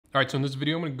All right, so in this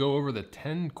video, I'm gonna go over the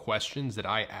 10 questions that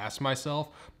I ask myself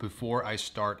before I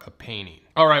start a painting.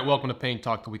 All right, welcome to Paint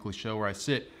Talk, the weekly show where I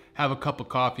sit, have a cup of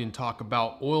coffee, and talk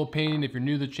about oil painting. If you're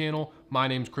new to the channel, my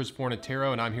name's Chris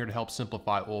Fornatero, and I'm here to help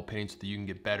simplify oil painting so that you can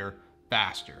get better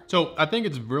faster. So I think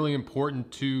it's really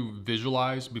important to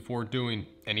visualize before doing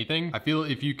anything. I feel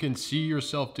if you can see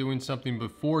yourself doing something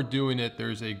before doing it,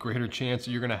 there's a greater chance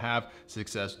that you're gonna have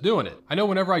success doing it. I know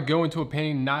whenever I go into a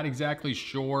painting not exactly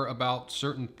sure about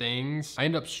certain things, I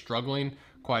end up struggling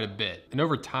quite a bit. And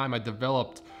over time, I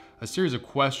developed a series of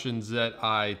questions that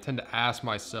I tend to ask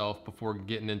myself before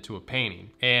getting into a painting.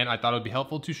 And I thought it would be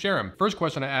helpful to share them. First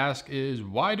question I ask is,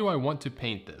 why do I want to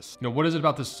paint this? You know, what is it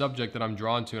about this subject that I'm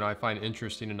drawn to and I find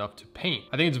interesting enough to paint?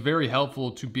 I think it's very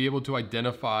helpful to be able to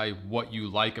identify what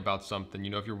you like about something. You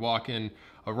know, if you're walking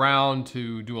around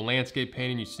to do a landscape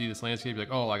painting, you see this landscape, you're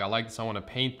like, oh, like I like this, I want to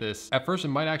paint this. At first, it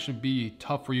might actually be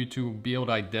tough for you to be able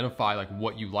to identify like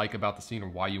what you like about the scene or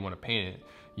why you want to paint it.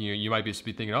 You know, you might be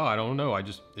thinking, oh, I don't know,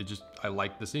 I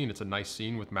like the scene. It's a nice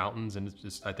scene with mountains and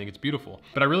I think it's beautiful.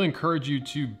 But I really encourage you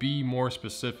to be more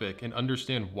specific and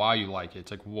understand why you like it.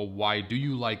 It's like, well, why do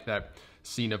you like that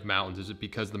scene of mountains? Is it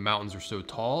because the mountains are so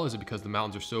tall? Is it because the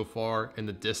mountains are so far in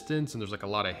the distance and there's like a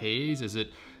lot of haze? Is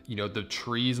it, you know, the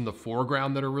trees in the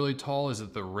foreground that are really tall? Is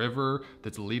it the river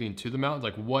that's leading to the mountains?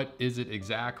 Like, what is it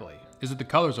exactly? Is it the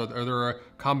colors? Are there a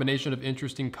combination of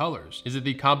interesting colors? Is it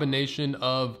the combination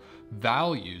of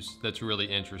values that's really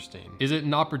interesting? Is it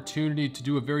an opportunity to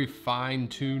do a very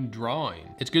fine-tuned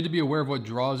drawing? It's good to be aware of what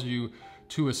draws you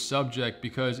to a subject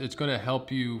because it's going to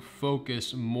help you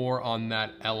focus more on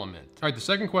that element. All right, the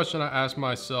second question I ask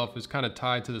myself is kind of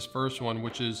tied to this first one,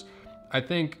 which is, I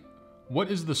think, what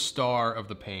is the star of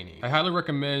the painting? I highly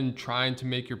recommend trying to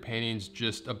make your paintings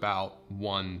just about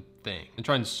one thing and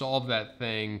try and solve that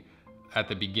thing at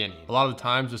the beginning. A lot of the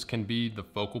times this can be the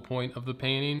focal point of the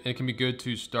painting, and it can be good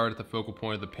to start at the focal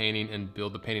point of the painting and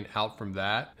build the painting out from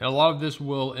that. And a lot of this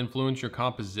will influence your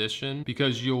composition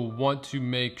because you'll want to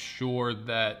make sure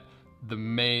that the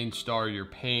main star of your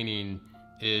painting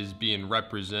is being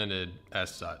represented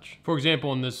as such. For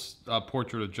example, in this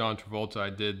portrait of John Travolta I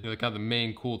did, you know, kind of the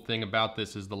main cool thing about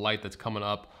this is the light that's coming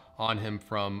up on him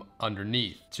from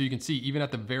underneath. So you can see even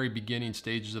at the very beginning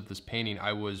stages of this painting,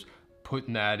 I was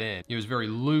putting that in. It was very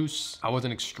loose. I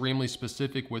wasn't extremely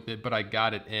specific with it, but I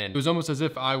got it in. It was almost as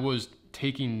if I was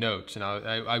taking notes and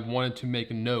I wanted to make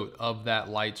a note of that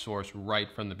light source right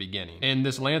from the beginning. And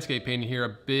this landscape painting here,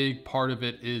 a big part of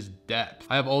it is depth.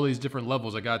 I have all these different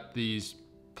levels. I got these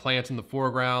plants in the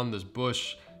foreground, this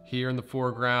bush here in the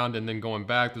foreground, and then going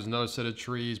back, there's another set of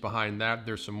trees. Behind that,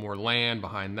 there's some more land.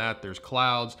 Behind that, there's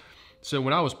clouds. So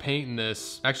when I was painting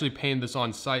this, actually painted this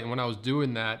on site, and when I was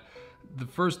doing that, the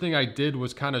first thing I did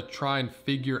was kind of try and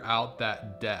figure out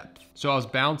that depth. So I was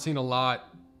bouncing a lot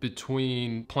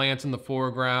between plants in the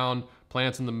foreground,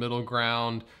 plants in the middle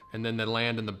ground, and then the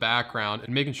land in the background,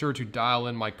 and making sure to dial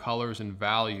in my colors and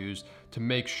values to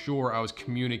make sure I was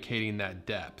communicating that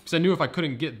depth. Because I knew if I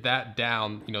couldn't get that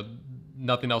down, you know,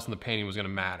 nothing else in the painting was gonna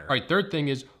matter. All right, third thing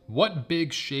is, what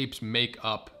big shapes make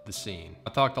up the scene?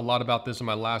 I talked a lot about this in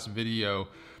my last video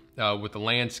with the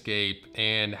landscape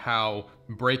and how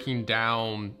breaking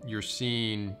down your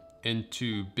scene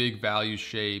into big value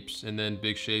shapes and then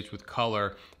big shapes with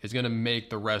color is gonna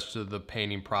make the rest of the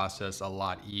painting process a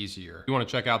lot easier. If you wanna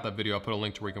check out that video, I'll put a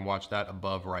link to where you can watch that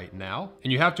above right now.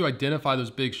 And you have to identify those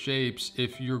big shapes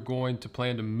if you're going to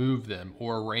plan to move them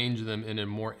or arrange them in a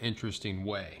more interesting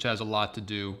way, which has a lot to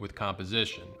do with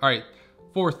composition. All right.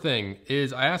 Fourth thing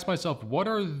is I ask myself, what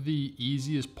are the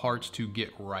easiest parts to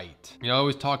get right? You know, I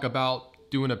always talk about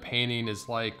doing a painting is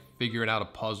like figuring out a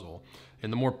puzzle.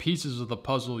 And the more pieces of the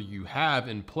puzzle you have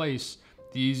in place,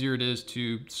 the easier it is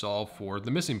to solve for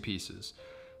the missing pieces.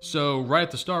 So right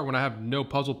at the start, when I have no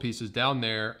puzzle pieces down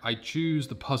there, I choose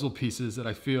the puzzle pieces that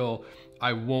I feel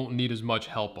I won't need as much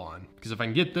help on. Because if I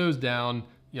can get those down,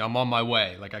 you know, I'm on my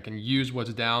way. Like I can use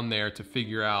what's down there to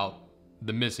figure out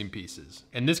the missing pieces.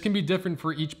 And this can be different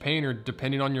for each painter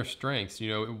depending on your strengths, you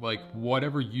know, like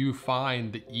whatever you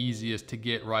find the easiest to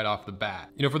get right off the bat.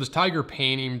 You know, for this tiger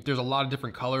painting, there's a lot of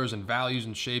different colors and values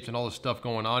and shapes and all this stuff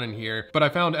going on in here. But I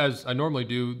found, as I normally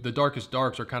do, the darkest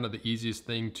darks are kind of the easiest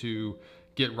thing to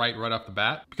get right off the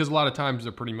bat because a lot of times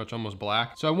they're pretty much almost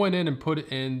black. So I went in and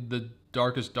put in the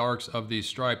darkest darks of these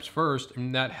stripes first,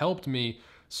 and that helped me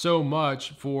so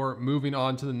much for moving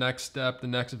on to the next step, the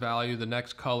next value, the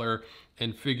next color,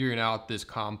 and figuring out this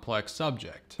complex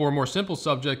subject. For a more simple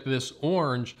subject, this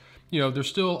orange, you know, there's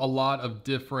still a lot of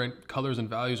different colors and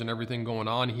values and everything going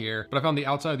on here, but I found the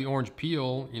outside of the orange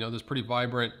peel, you know, this pretty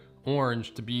vibrant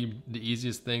orange to be the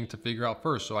easiest thing to figure out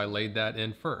first. So I laid that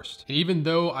in first. And even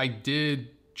though I did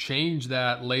change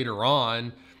that later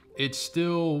on, it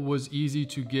still was easy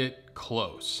to get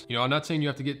close. You know, I'm not saying you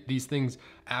have to get these things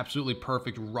absolutely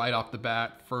perfect right off the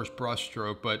bat, first brush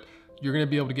stroke, but you're gonna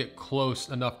be able to get close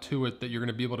enough to it that you're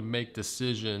gonna be able to make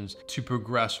decisions to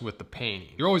progress with the painting.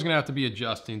 You're always gonna have to be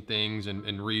adjusting things and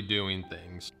redoing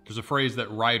things. There's a phrase that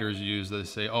writers use that they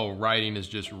say, oh, writing is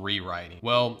just rewriting.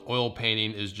 Well, oil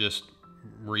painting is just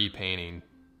repainting.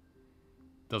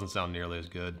 Doesn't sound nearly as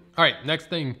good. All right, next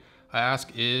thing I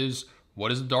ask is,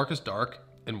 what is the darkest dark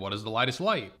and what is the lightest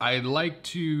light? I like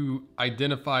to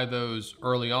identify those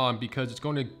early on because it's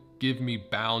going to give me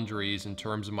boundaries in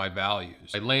terms of my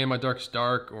values. I lay in my darkest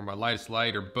dark or my lightest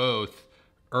light or both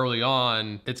early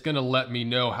on, it's gonna let me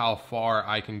know how far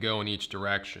I can go in each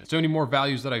direction. So any more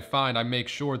values that I find, I make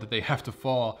sure that they have to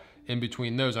fall in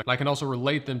between those. I can also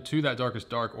relate them to that darkest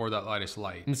dark or that lightest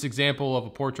light. In this example of a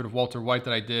portrait of Walter White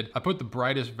that I did, I put the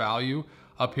brightest value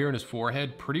up here in his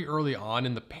forehead pretty early on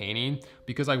in the painting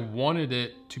because I wanted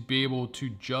it to be able to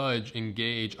judge and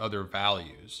gauge other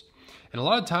values. And a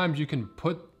lot of times you can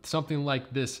put something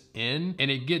like this in and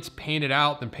it gets painted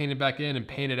out, then painted back in and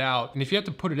painted out. And if you have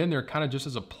to put it in there kind of just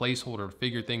as a placeholder to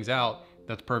figure things out,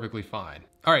 that's perfectly fine.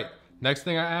 All right, next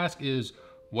thing I ask is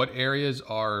what areas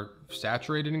are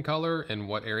saturated in color and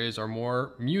what areas are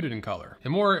more muted in color.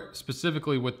 And more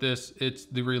specifically with this, it's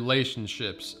the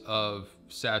relationships of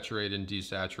saturated and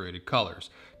desaturated colors.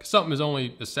 Because something is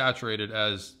only as saturated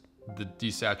as the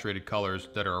desaturated colors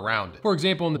that are around it. For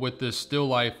example, with this still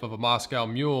life of a Moscow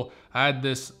mule, I had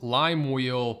this lime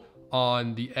wheel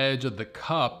on the edge of the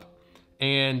cup,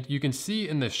 and you can see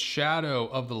in the shadow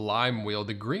of the lime wheel,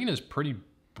 the green is pretty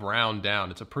brown down.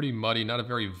 It's a pretty muddy, not a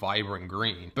very vibrant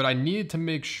green. But I needed to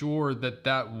make sure that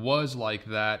that was like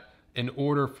that in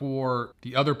order for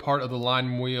the other part of the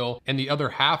lime wheel and the other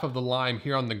half of the lime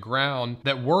here on the ground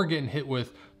that were getting hit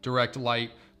with direct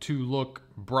light to look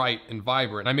bright and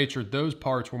vibrant. I made sure those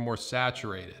parts were more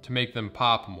saturated to make them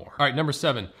pop more. All right, number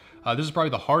 7. This is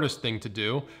probably the hardest thing to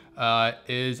do,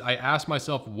 is I asked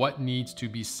myself what needs to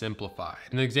be simplified.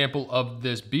 An example of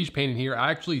this beach painting here, I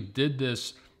actually did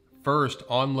this first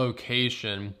on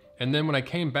location, and then when I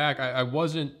came back, I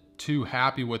wasn't too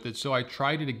happy with it, so I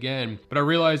tried it again, but I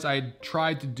realized I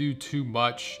tried to do too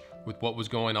much with what was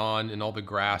going on and all the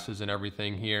grasses and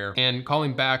everything here. And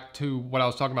calling back to what I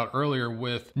was talking about earlier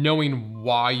with knowing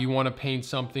why you want to paint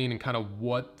something and kind of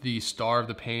what the star of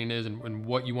the painting is and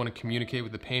what you want to communicate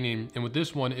with the painting. And with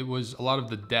this one, it was a lot of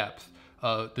the depth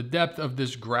of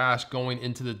this grass going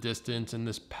into the distance and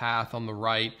this path on the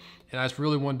right. And I just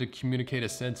really wanted to communicate a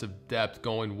sense of depth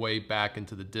going way back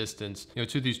into the distance, you know,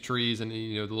 to these trees and,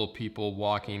 you know, the little people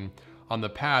walking on the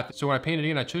path. So when I painted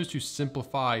again, I chose to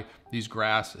simplify these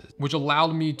grasses, which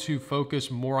allowed me to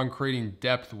focus more on creating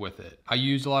depth with it. I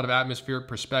used a lot of atmospheric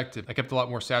perspective. I kept a lot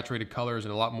more saturated colors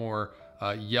and a lot more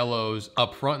yellows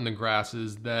up front in the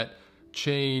grasses that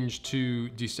changed to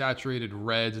desaturated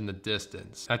reds in the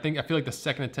distance. I feel like the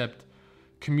second attempt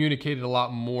communicated a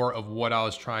lot more of what I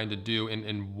was trying to do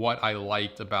and what I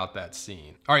liked about that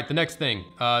scene. All right, the next thing,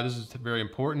 this is very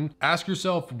important. Ask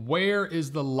yourself, where is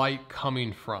the light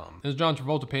coming from? In this John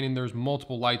Travolta painting, there's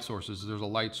multiple light sources. There's a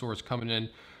light source coming in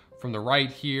from the right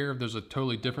here. There's a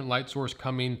totally different light source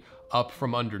coming up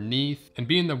from underneath. And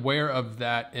being aware of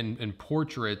that in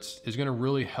portraits is gonna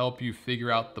really help you figure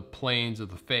out the planes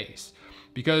of the face.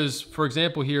 Because, for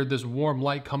example here, this warm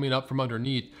light coming up from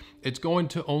underneath, it's going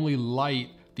to only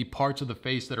light the parts of the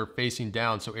face that are facing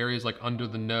down. So areas like under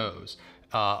the nose,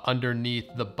 underneath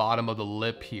the bottom of the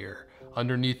lip here,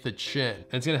 underneath the chin.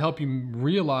 And it's gonna help you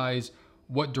realize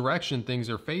what direction things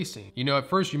are facing. You know, at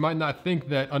first you might not think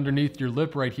that underneath your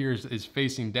lip right here is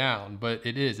facing down, but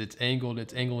it is. It's angled,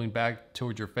 it's angling back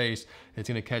towards your face. It's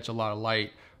gonna catch a lot of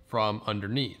light from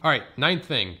underneath. All right, 9th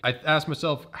thing, I asked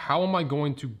myself, how am I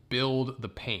going to build the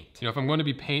paint? You know, if I'm going to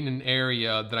be painting an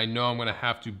area that I know I'm gonna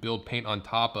have to build paint on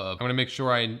top of, I'm gonna make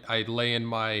sure I lay in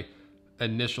my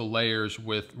initial layers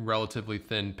with relatively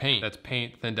thin paint. That's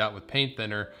paint thinned out with paint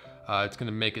thinner. It's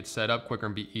gonna make it set up quicker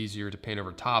and be easier to paint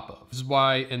over top of. This is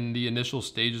why in the initial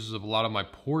stages of a lot of my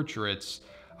portraits,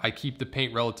 I keep the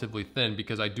paint relatively thin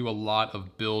because I do a lot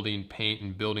of building paint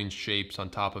and building shapes on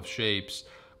top of shapes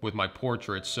with my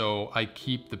portraits. So I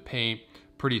keep the paint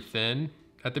pretty thin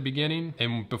at the beginning.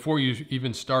 And before you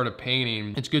even start a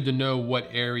painting, it's good to know what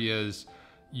areas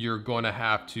you're going to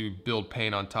have to build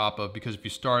paint on top of, because if you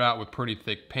start out with pretty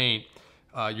thick paint,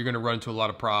 you're gonna run into a lot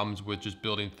of problems with just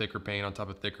building thicker paint on top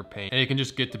of thicker paint. And it can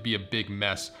just get to be a big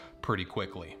mess pretty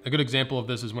quickly. A good example of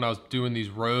this is when I was doing these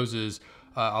roses,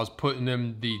 I was putting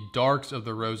in the darks of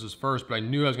the roses first, but I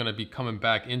knew I was gonna be coming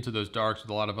back into those darks with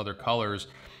a lot of other colors.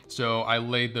 So I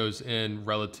laid those in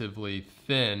relatively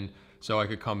thin so I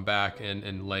could come back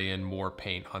and lay in more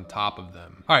paint on top of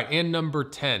them. All right, and number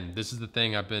 10, this is the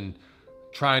thing I've been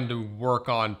trying to work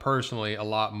on personally a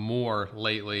lot more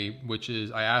lately, which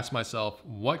is I ask myself,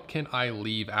 what can I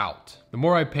leave out? The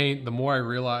more I paint, the more I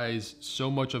realize so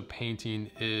much of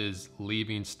painting is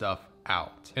leaving stuff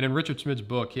out. And in Richard Smith's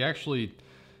book, he had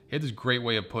this great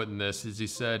way of putting this, is he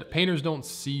said, painters don't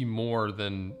see more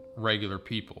than regular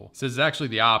people. He says it's actually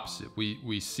the opposite.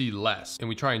 We see less, and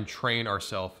we try and train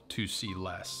ourselves to see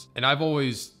less. And I've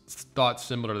always thought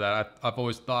similar to that. I've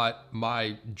always thought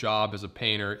my job as a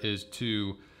painter is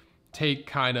to take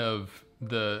kind of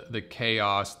the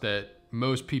chaos that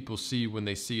most people see when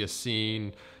they see a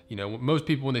scene. You know, most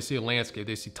people, when they see a landscape,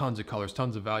 they see tons of colors,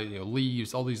 tons of value, you know,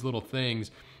 leaves, all these little things.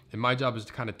 And my job is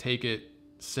to kind of take it,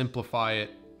 simplify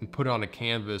it, and put it on a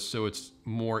canvas so it's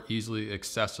more easily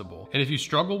accessible. And if you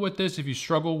struggle with this, if you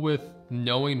struggle with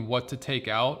knowing what to take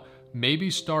out, maybe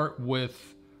start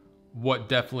with what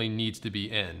definitely needs to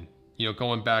be in. You know,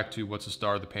 going back to what's the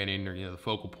star of the painting, or, you know, the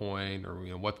focal point, or,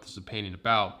 you know, what this is painting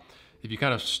about. If you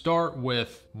kind of start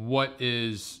with what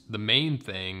is the main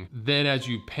thing, then as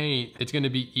you paint, it's gonna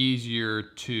be easier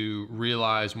to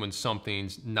realize when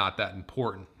something's not that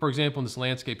important. For example, in this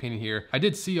landscape painting here, I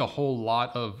did see a whole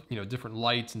lot of, you know, different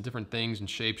lights and different things and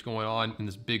shapes going on in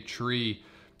this big tree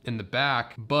in the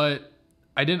back, but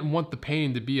I didn't want the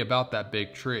painting to be about that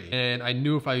big tree. And I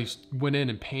knew if I went in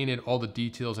and painted all the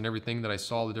details and everything that I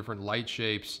saw, the different light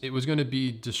shapes, it was gonna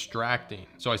be distracting.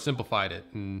 So I simplified it,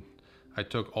 and I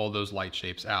took all those light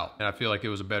shapes out, and I feel like it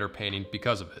was a better painting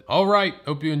because of it. All right,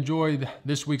 hope you enjoyed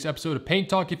this week's episode of Paint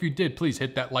Talk. If you did, please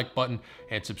hit that like button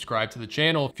and subscribe to the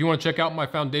channel. If you want to check out my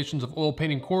Foundations of Oil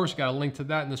Painting course, got a link to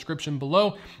that in the description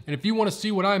below. And if you want to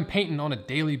see what I'm painting on a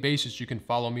daily basis, you can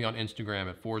follow me on Instagram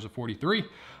at Forza43.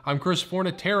 I'm Chris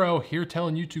Fornatero, here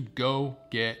telling you to go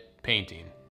get painting.